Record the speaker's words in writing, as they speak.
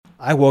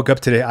I woke up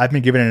today. I've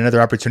been given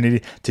another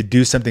opportunity to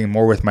do something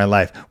more with my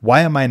life.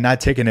 Why am I not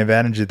taking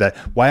advantage of that?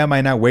 Why am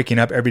I not waking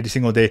up every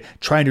single day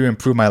trying to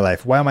improve my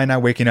life? Why am I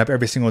not waking up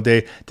every single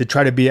day to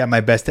try to be at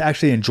my best, to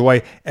actually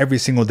enjoy every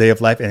single day of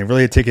life and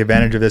really take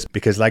advantage of this?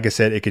 Because like I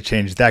said, it could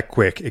change that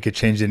quick. It could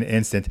change in an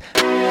instant.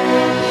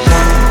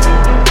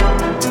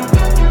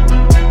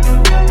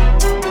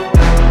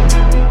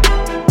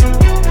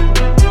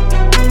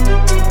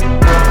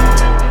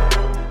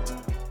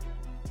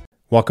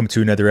 Welcome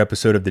to another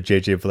episode of the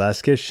JJ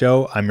Velasquez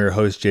Show. I'm your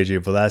host,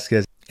 JJ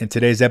Velasquez. In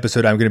today's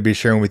episode, I'm going to be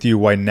sharing with you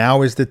why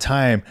now is the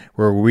time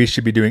where we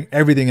should be doing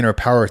everything in our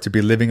power to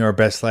be living our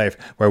best life,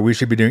 where we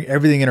should be doing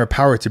everything in our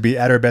power to be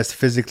at our best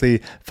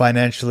physically,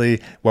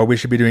 financially, where we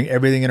should be doing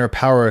everything in our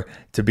power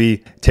to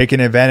be taking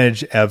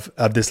advantage of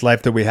this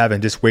life that we have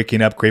and just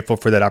waking up grateful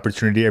for that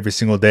opportunity every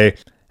single day.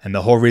 And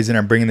the whole reason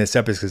I'm bringing this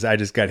up is because I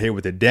just got hit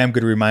with a damn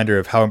good reminder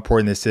of how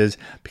important this is.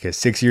 Because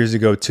 6 years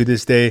ago to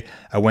this day,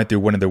 I went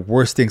through one of the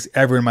worst things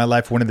ever in my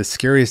life, one of the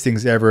scariest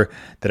things ever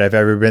that I've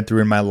ever been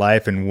through in my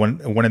life. And one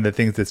of the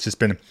things that's just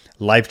been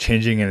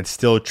life-changing, and it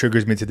still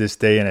triggers me to this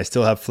day. And I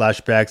still have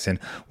flashbacks. And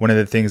one of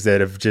the things that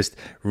have just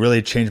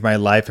really changed my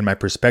life and my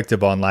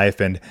perspective on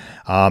life. And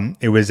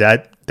it was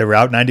at the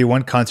Route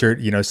 91 concert,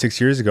 6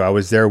 years ago. I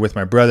was there with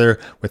my brother,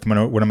 with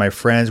one of my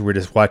friends. We're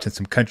just watching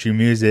some country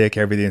music.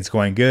 Everything's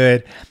going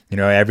good.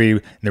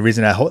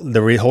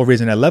 The whole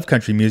reason I love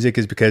country music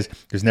is because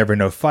there's never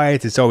no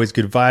fights. It's always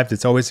good vibes.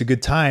 It's always a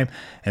good time.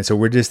 And so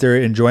we're just there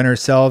enjoying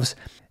ourselves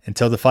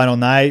until the final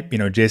night.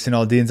 Jason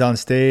Aldean's on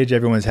stage.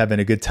 Everyone's having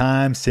a good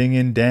time,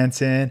 singing,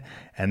 dancing.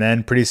 And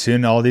then pretty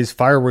soon all these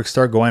fireworks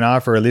start going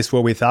off, or at least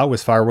what I thought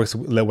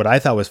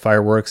was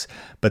fireworks.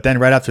 But then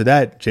right after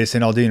that,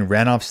 Jason Aldean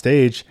ran off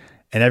stage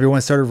and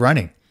everyone started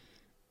running.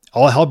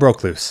 All hell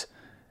broke loose.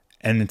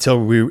 And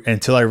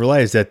until I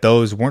realized that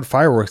those weren't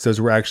fireworks,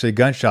 those were actually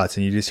gunshots.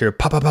 And you just hear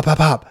pop, pop, pop, pop,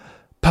 pop,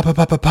 pop, pop,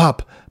 pop, pop,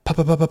 pop,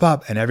 pop, pop, pop,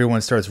 pop, and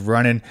everyone starts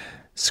running,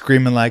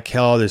 screaming like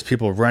hell. There's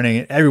people running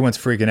and everyone's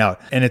freaking out.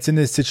 And it's in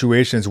these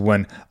situations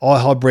when all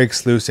hell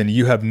breaks loose and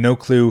you have no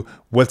clue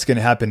what's going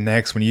to happen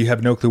next, when you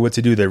have no clue what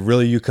to do, that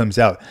really you comes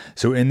out.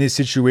 So in these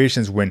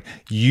situations when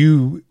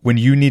you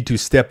need to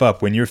step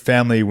up, when your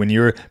family, when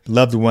your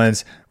loved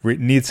ones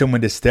need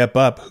someone to step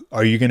up,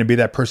 are you going to be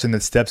that person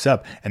that steps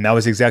up? And that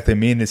was exactly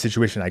me in this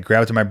situation. I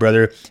grabbed to my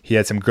brother. He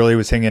had some girl he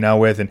was hanging out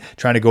with and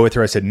trying to go with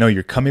her. I said, no,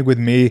 you're coming with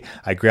me.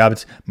 I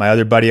grabbed my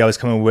other buddy I was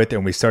coming with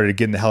and we started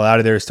getting the hell out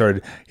of there,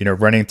 started,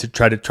 running to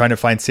trying to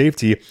find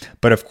safety.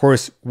 But of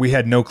course, we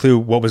had no clue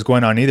what was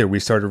going on either. We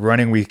started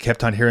running. We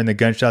kept on hearing the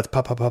gunshots,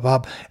 pop, pop, pop,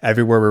 pop.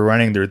 Everywhere we're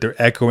running, they're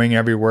echoing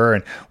everywhere.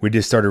 And we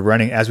just started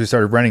running. As we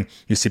started running,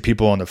 you see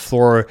people on the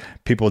floor,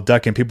 people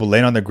ducking, people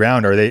laying on the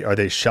ground. Are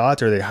they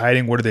shot? Are they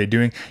hiding? What are they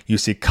doing? You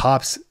see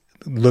cops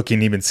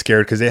looking even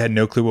scared because they had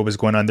no clue what was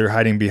going on. They're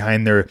hiding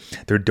behind their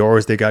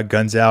doors. They got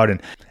guns out.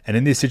 And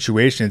in these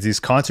situations, these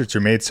concerts are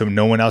made so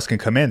no one else can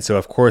come in. So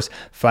of course,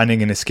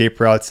 finding an escape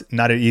route's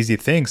not an easy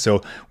thing.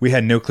 So we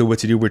had no clue what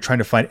to do. We're trying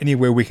to find any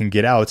way we can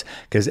get out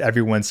because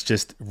everyone's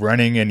just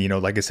running. And,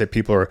 like I said,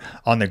 people are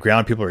on the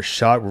ground. People are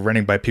shot. We're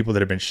running by people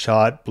that have been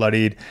shot,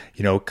 bloodied.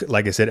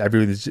 Like I said,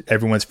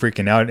 everyone's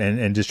freaking out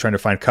and just trying to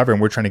find cover.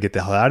 And we're trying to get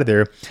the hell out of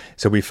there.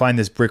 So we find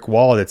this brick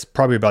wall that's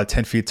probably about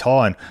 10 feet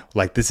tall. And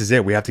like, this is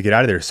it. We have to get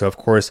out of there. So of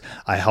course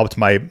I helped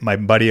my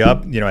buddy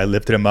up, I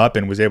lifted him up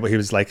and he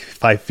was like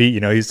 5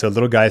 feet, he's a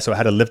little guy. So I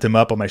had to lift him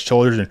up on my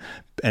shoulders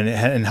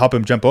and help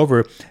him jump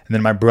over. And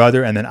then my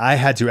brother, and then I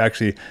had to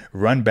actually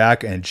run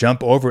back and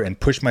jump over and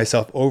push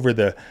myself over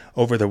the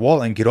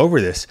wall and get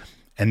over this.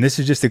 And this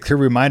is just a clear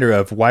reminder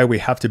of why we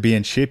have to be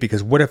in shape,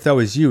 because what if that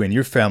was you and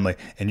your family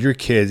and your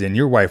kids and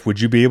your wife?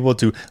 Would you be able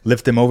to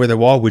lift them over the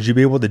wall? Would you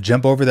be able to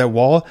jump over that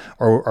wall?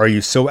 Or are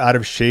you so out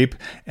of shape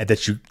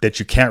that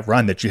you can't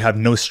run, that you have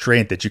no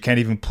strength, that you can't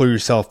even pull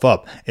yourself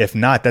up? If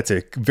not, that's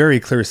a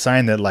very clear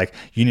sign that like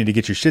you need to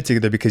get your shit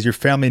together because your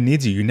family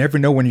needs you. You never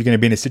know when you're going to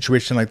be in a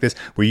situation like this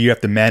where you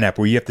have to man up,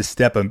 where you have to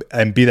step up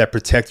and be that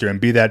protector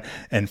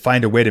and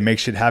find a way to make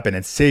shit happen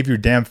and save your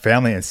damn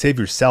family and save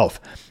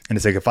yourself. And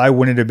it's like, if I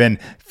wouldn't have been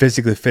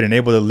physically fit and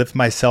able to lift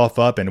myself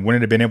up and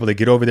wouldn't have been able to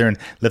get over there and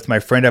lift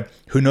my friend up,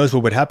 who knows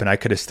what would happen? I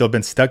could have still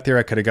been stuck there.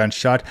 I could have gotten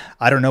shot.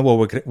 I don't know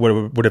what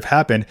would have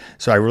happened.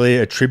 So I really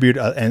attribute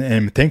and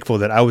am thankful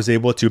that I was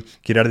able to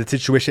get out of the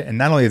situation. And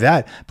not only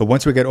that, but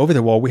once we got over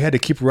the wall, we had to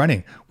keep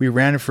running. We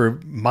ran for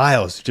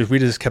miles. We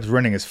just kept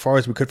running as far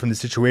as we could from the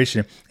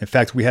situation. In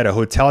fact, we had a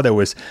hotel that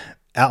was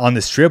out on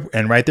the strip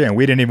and right there, and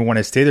we didn't even want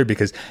to stay there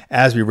because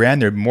as we ran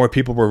there, more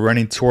people were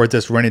running towards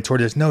us.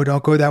 No,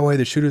 don't go that way,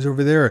 the shooter's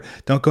over there,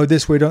 don't go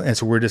this way, and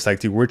so we're just like,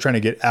 dude, we're trying to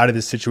get out of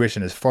this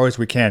situation as far as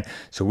we can.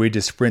 So we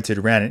just sprinted,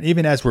 ran, and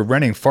even as we're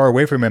running far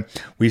away from him,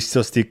 we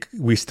still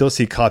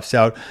see cops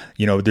out.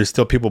 There's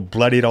still people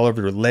bloodied all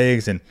over their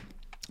legs, and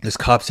there's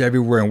cops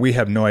everywhere, and we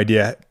have no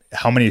idea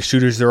how many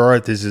shooters there are.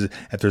 If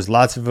there's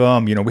lots of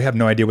them, we have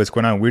no idea what's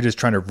going on. We're just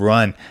trying to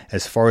run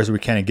as far as we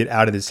can and get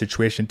out of this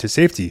situation to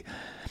safety.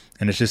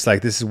 And it's just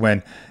like, this is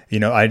when,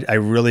 I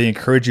really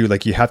encourage you,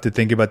 like, you have to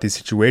think about these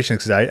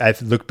situations, because I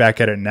look back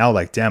at it now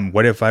like, damn,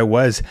 what if I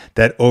was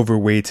that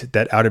overweight,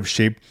 that out of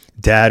shape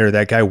dad or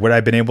that guy? Would I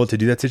have been able to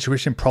do that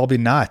situation? Probably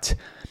not.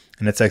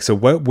 And it's like, so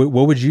what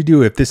would you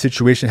do if this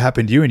situation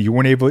happened to you and you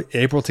weren't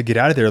able to get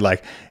out of there?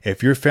 Like,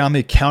 if your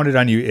family counted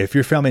on you, if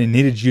your family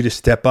needed you to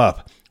step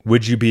up,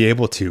 would you be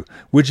able to?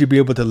 Would you be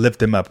able to lift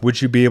them up?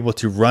 Would you be able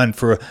to run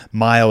for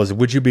miles?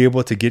 Would you be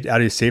able to get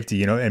out of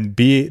safety, and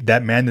be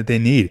that man that they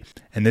need?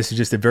 And this is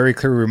just a very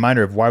clear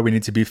reminder of why we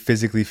need to be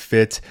physically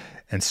fit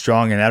and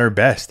strong and at her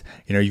best.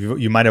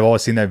 You might have all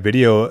seen that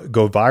video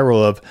go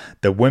viral of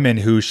the woman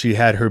who she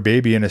had her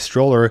baby in a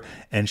stroller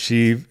and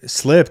she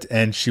slipped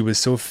and she was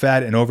so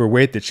fat and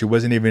overweight that she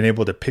wasn't even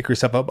able to pick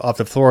herself up off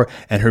the floor,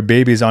 and her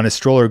baby's on a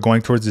stroller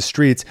going towards the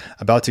streets,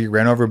 about to get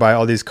ran over by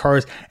all these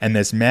cars, and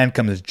this man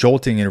comes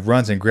jolting and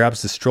runs and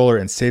grabs the stroller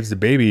and saves the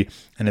baby.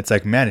 And it's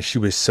like, man, she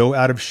was so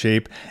out of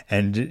shape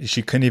and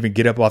she couldn't even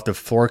get up off the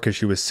floor because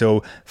she was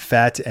so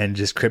fat and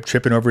just kept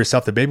tripping over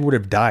herself. The baby would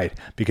have died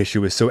because she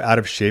was so out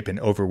of shape and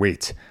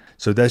overweight.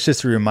 So that's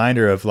just a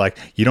reminder of, like,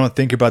 you don't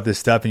think about this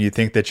stuff and you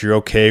think that you're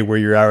okay where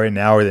you're at right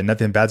now, or that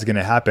nothing bad's going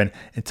to happen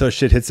until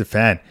shit hits the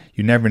fan.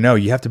 You never know.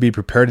 You have to be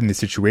prepared in these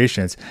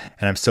situations.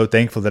 And I'm so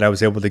thankful that I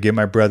was able to get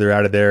my brother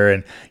out of there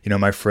and,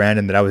 my friend,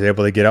 and that I was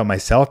able to get out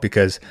myself,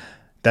 because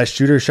that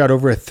shooter shot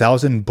over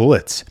 1,000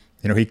 bullets.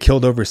 He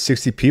killed over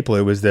 60 people.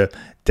 It was the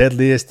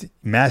deadliest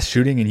mass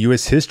shooting in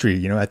U.S.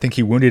 history. I think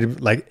he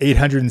wounded like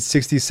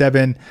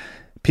 867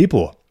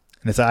 people.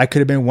 And it's like, I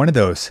could have been one of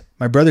those.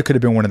 My brother could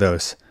have been one of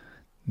those.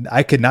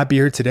 I could not be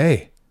here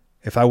today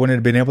if I wouldn't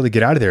have been able to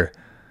get out of there.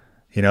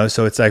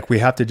 So it's like, we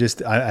have to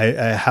just,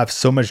 I have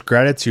so much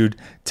gratitude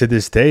to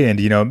this day. And,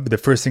 the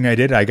first thing I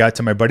did, I got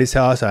to my buddy's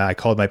house. I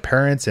called my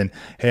parents and,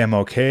 hey, I'm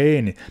okay.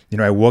 And,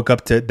 I woke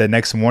up to the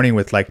next morning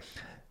with like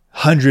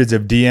hundreds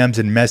of DMs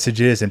and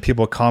messages and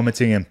people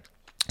commenting, and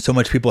so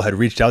much people had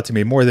reached out to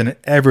me, more than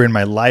ever in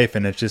my life.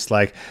 And it's just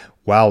like,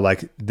 wow,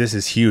 like, this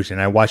is huge. And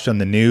I watched on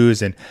the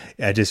news, and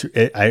as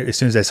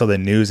soon as I saw the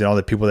news and all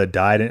the people that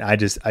died, and I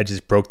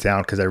just broke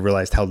down, because I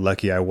realized how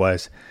lucky I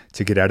was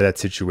to get out of that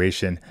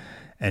situation,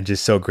 and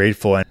just so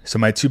grateful. And so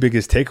my two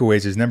biggest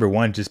takeaways is, number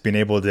one, just being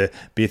able to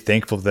be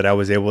thankful that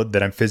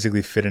I'm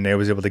physically fit and I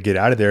was able to get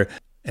out of there.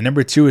 And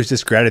number two is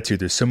just gratitude.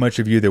 There's so much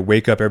of you that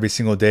wake up every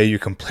single day, you're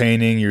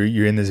complaining,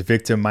 you're in this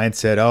victim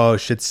mindset. Oh,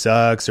 shit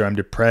sucks, or I'm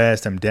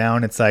depressed, I'm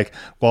down. It's like,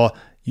 well,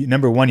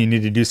 number one, you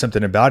need to do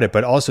something about it,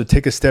 but also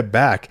take a step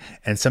back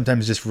and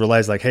sometimes just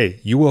realize, like, hey,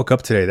 you woke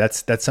up today.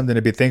 That's something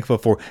to be thankful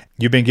for.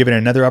 You've been given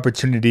another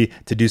opportunity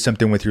to do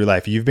something with your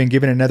life. You've been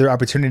given another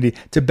opportunity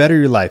to better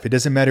your life. It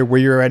doesn't matter where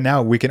you're at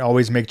now. We can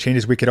always make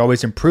changes. We could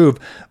always improve,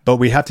 but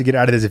we have to get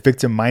out of this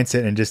victim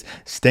mindset and just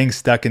staying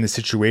stuck in the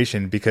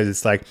situation, because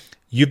it's like,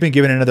 you've been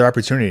given another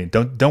opportunity.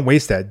 Don't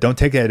waste that. Don't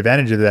take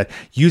advantage of that.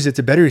 Use it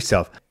to better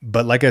yourself.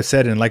 But like I've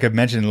said, and like I've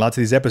mentioned in lots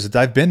of these episodes,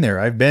 I've been there.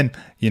 I've been,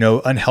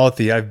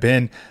 unhealthy. I've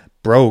been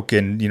broke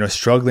and,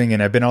 struggling,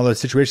 and I've been in all those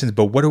situations.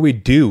 But what do we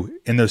do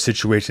in those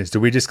situations? Do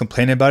we just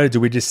complain about it?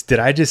 Did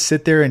I just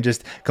sit there and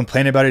just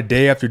complain about it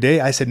day after day?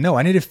 I said, no,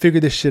 I need to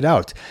figure this shit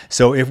out.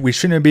 So if we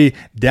shouldn't be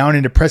down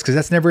and depressed, because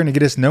that's never going to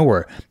get us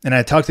nowhere. And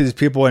I talk to these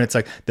people, and it's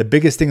like, the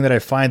biggest thing that I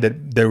find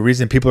that the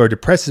reason people are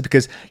depressed is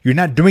because you're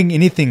not doing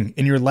anything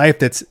in your life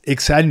that's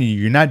exciting you.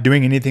 You're not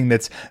doing anything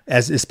that's,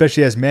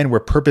 especially as men,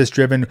 we're purpose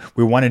driven.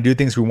 We want to do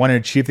things. We want to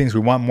achieve things.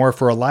 We want more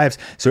for our lives.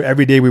 So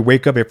every day we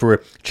wake up, if we're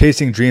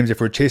chasing dreams,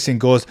 if we're chasing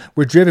goals,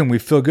 we're driven, we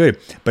feel good.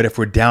 But if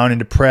we're down and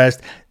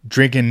depressed,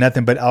 drinking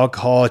nothing but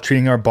alcohol,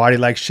 treating our body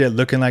like shit,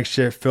 looking like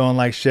shit, feeling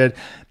like shit,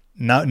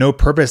 no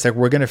purpose, like,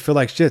 we're going to feel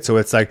like shit. So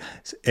it's like,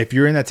 if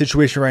you're in that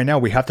situation right now,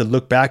 we have to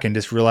look back and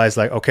just realize,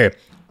 like, okay,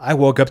 I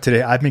woke up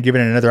today. I've been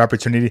given another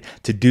opportunity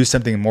to do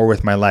something more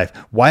with my life.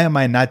 Why am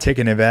I not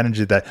taking advantage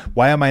of that?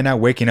 Why am I not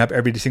waking up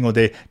every single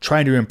day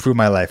trying to improve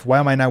my life? Why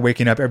am I not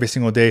waking up every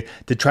single day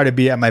to try to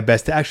be at my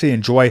best, to actually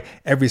enjoy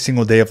every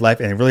single day of life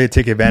and really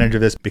take advantage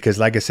of this? Because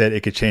like I said,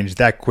 it could change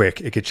that quick.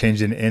 It could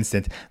change in an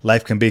instant.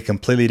 Life can be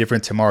completely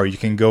different tomorrow. You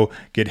can go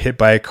get hit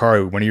by a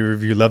car. One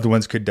of your loved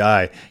ones could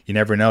die. You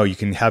never know. You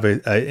can have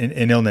an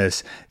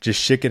illness.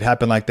 Just shit could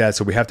happen like that.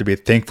 So we have to be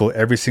thankful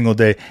every single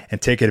day and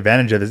take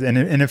advantage of this. And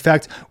in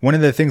fact, one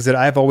of the things that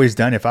I've always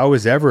done, if I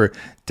was ever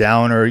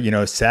down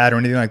or, sad or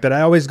anything like that,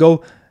 I always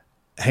go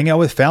hang out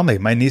with family,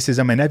 my nieces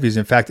and my nephews.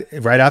 In fact,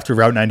 right after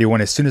Route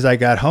 91, as soon as I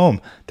got home,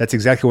 that's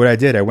exactly what I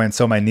did. I went and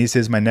saw my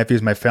nieces, my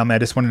nephews, my family. I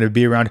just wanted to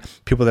be around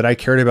people that I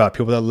cared about,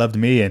 people that loved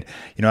me. And,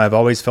 I've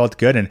always felt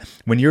good. And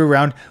when you're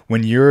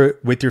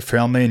with your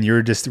family and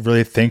you're just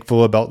really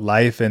thankful about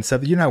life and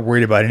stuff, you're not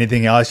worried about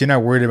anything else. You're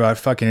not worried about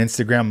fucking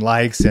Instagram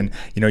likes and,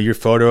 your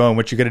photo and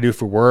what you got to do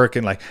for work.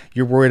 And like,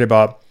 you're worried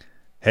about,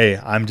 hey,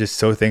 I'm just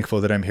so thankful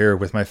that I'm here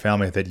with my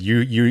family, that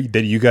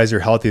you guys are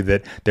healthy,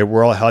 that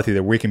we're all healthy,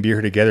 that we can be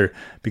here together.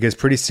 Because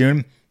pretty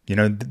soon,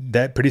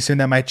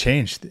 that might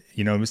change.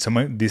 Some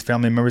of these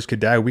family members could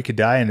die, we could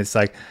die, and it's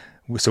like,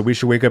 So we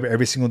should wake up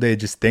every single day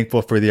just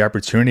thankful for the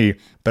opportunity.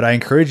 But I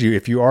encourage you,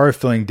 if you are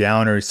feeling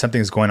down or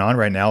something's going on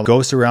right now,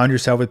 go surround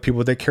yourself with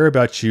people that care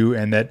about you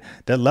and that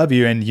love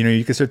you, and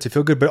you can start to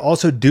feel good, but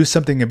also do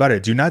something about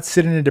it. Do not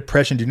sit in a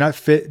depression. Do not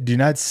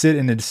sit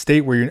in a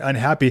state where you're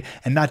unhappy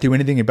and not do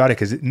anything about it,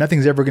 because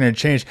nothing's ever going to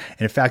change.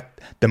 And in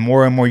fact, the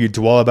more and more you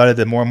dwell about it,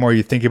 the more and more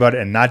you think about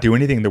it and not do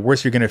anything, the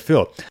worse you're going to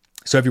feel.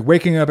 So if you're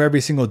waking up every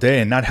single day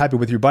and not happy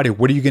with your body,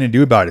 what are you going to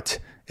do about it?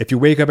 If you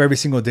wake up every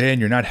single day and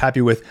you're not happy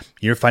with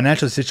your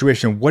financial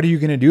situation, what are you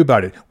going to do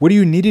about it? What do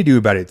you need to do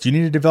about it? Do you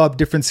need to develop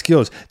different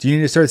skills? Do you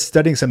need to start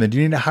studying something? Do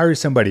you need to hire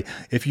somebody?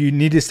 If you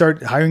need to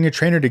start hiring a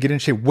trainer to get in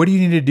shape, what do you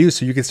need to do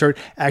so you can start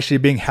actually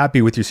being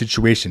happy with your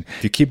situation?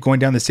 If you keep going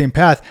down the same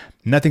path,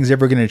 nothing's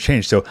ever going to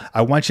change. So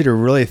I want you to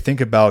really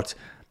think about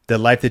the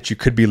life that you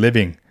could be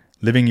living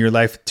your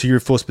life to your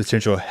fullest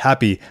potential,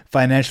 happy,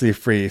 financially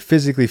free,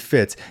 physically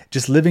fit,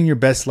 just living your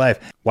best life.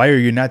 Why are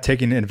you not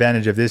taking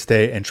advantage of this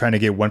day and trying to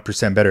get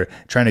 1% better,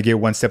 trying to get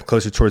one step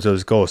closer towards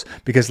those goals?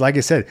 Because like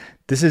I said,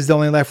 this is the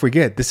only life we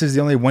get. This is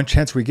the only one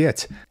chance we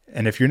get.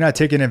 And if you're not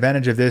taking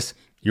advantage of this,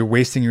 you're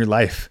wasting your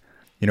life.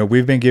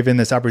 We've been given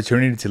this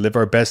opportunity to live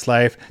our best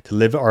life, to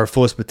live our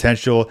fullest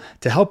potential,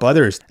 to help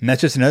others. And that's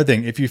just another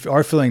thing. If you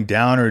are feeling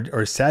down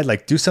or sad,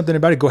 like do something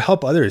about it. Go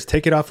help others.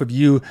 Take it off of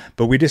you.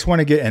 But we just want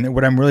to get, and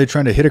what I'm really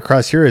trying to hit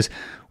across here is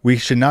we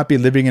should not be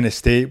living in a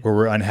state where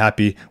we're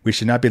unhappy. We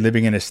should not be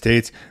living in a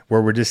state where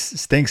we're just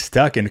staying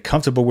stuck and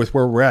comfortable with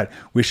where we're at.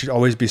 We should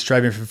always be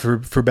striving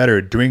for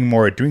better, doing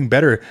more, doing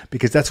better,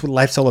 because that's what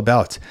life's all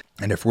about.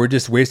 And if we're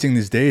just wasting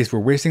these days, we're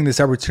wasting this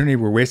opportunity,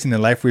 we're wasting the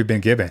life we've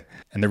been given.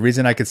 And the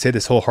reason I could say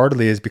this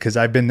wholeheartedly is because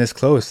I've been this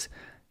close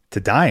to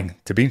dying,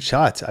 to being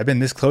shot. I've been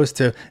this close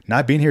to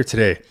not being here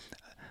today.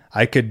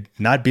 I could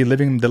not be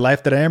living the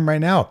life that I am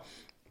right now.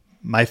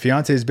 My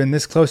fiance has been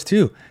this close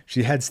too.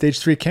 She had stage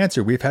 3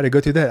 cancer. We've had to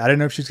go through that. I don't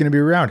know if she's going to be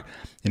around.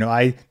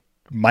 I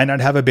might not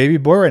have a baby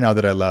boy right now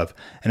that I love.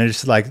 And it's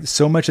just like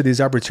so much of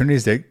these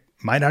opportunities that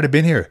might not have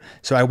been here.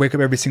 So I wake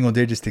up every single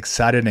day just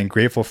excited and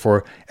grateful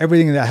for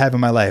everything that I have in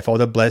my life, all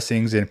the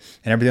blessings and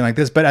everything like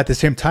this. But at the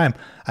same time,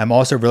 I'm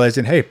also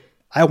realizing, hey,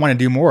 I want to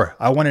do more.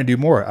 I want to do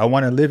more. I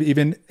want to live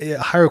even a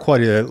higher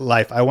quality of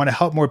life. I want to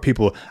help more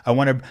people. I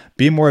want to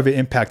be more of an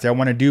impact. I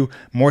want to do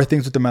more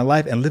things within my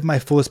life and live my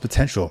fullest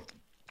potential.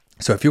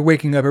 So if you're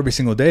waking up every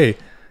single day,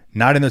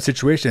 not in those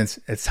situations,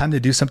 it's time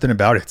to do something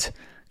about it.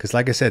 Because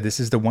like I said, this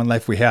is the one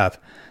life we have.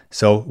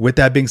 So with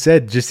that being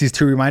said, just these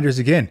 2 reminders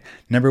again.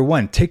 Number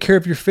 1, take care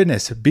of your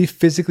fitness. Be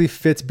physically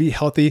fit, be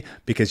healthy,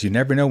 because you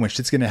never know when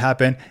shit's going to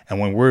happen. And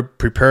when we're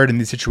prepared in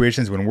these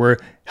situations, when we're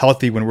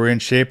healthy, when we're in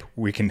shape,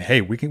 we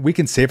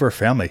can save our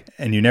family,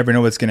 and you never know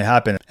what's going to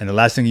happen. And the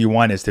last thing you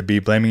want is to be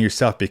blaming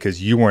yourself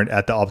because you weren't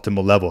at the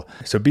optimal level.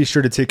 So be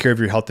sure to take care of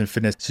your health and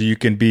fitness so you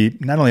can be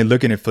not only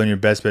looking and feeling your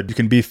best, but you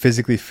can be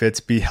physically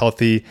fit, be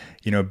healthy,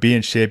 be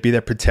in shape, be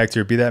that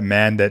protector, be that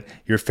man that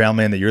your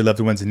family and that your loved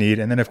ones need.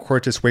 And then of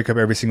course, just wake up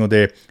every single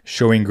day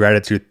showing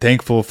gratitude,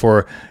 thankful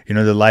for,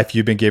 the life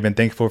you've been given,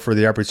 thankful for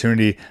the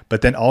opportunity,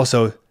 but then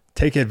also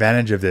take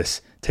advantage of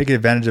this. Take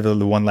advantage of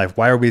the one life.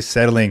 Why are we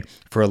settling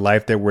for a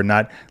life that we're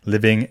not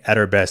living at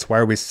our best? Why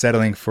are we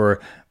settling for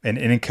an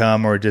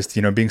income or just,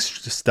 being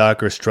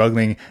stuck or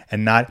struggling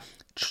and not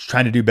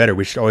trying to do better?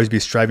 We should always be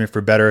striving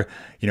for better,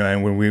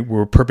 and when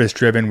we're purpose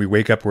driven, we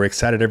wake up, we're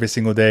excited every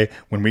single day.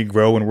 When we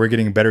grow, when we're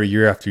getting better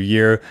year after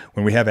year,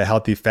 when we have a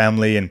healthy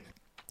family and,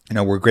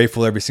 we're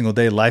grateful every single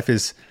day.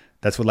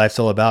 That's what life's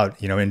all about,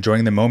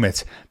 enjoying the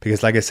moments.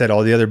 Because like I said,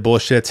 all the other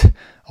bullshit,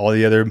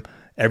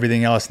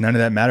 everything else, none of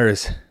that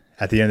matters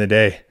at the end of the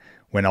day.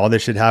 When all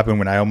this shit happened,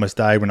 when I almost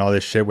died, when all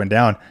this shit went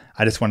down,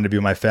 I just wanted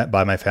to be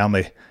by my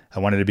family. I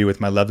wanted to be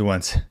with my loved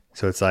ones.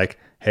 So it's like,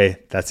 hey,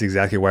 that's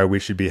exactly why we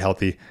should be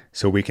healthy,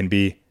 so we can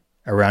be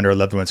around our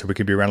loved ones, so we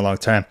can be around a long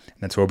time. And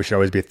that's why we should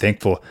always be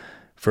thankful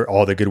for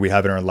all the good we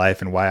have in our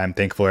life, and why I'm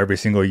thankful every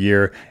single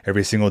year,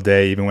 every single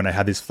day. Even when I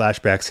have these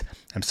flashbacks,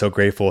 I'm so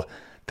grateful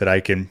that I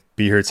can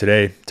be here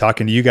today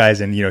talking to you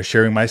guys and,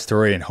 sharing my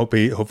story, and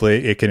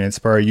hopefully it can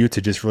inspire you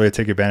to just really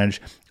take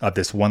advantage of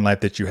this one life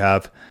that you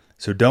have.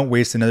 So don't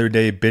waste another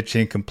day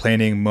bitching,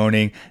 complaining,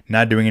 moaning,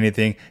 not doing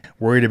anything,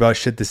 worried about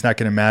shit that's not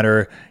going to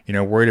matter,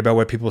 worried about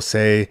what people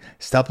say.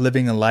 Stop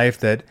living a life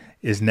that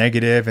is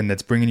negative and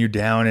that's bringing you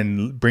down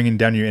and bringing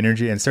down your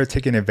energy, and start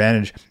taking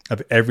advantage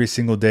of every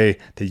single day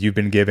that you've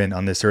been given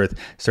on this earth.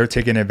 Start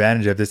taking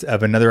advantage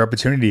of another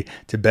opportunity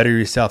to better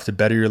yourself, to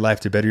better your life,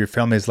 to better your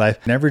family's life.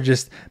 Never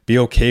just be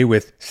okay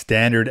with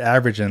standard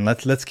average, and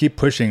let's keep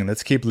pushing.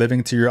 Let's keep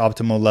living to your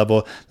optimal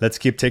level. Let's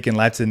keep taking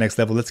life to the next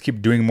level. Let's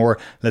keep doing more.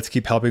 Let's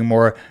keep helping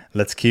more.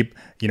 Let's keep,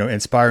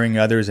 inspiring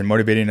others and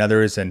motivating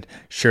others, and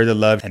share the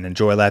love and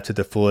enjoy life to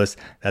the fullest.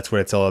 That's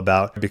what it's all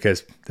about,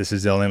 because this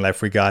is the only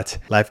life we got.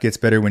 Life gets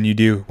better when you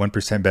do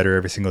 1% better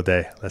every single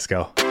day. Let's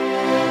go.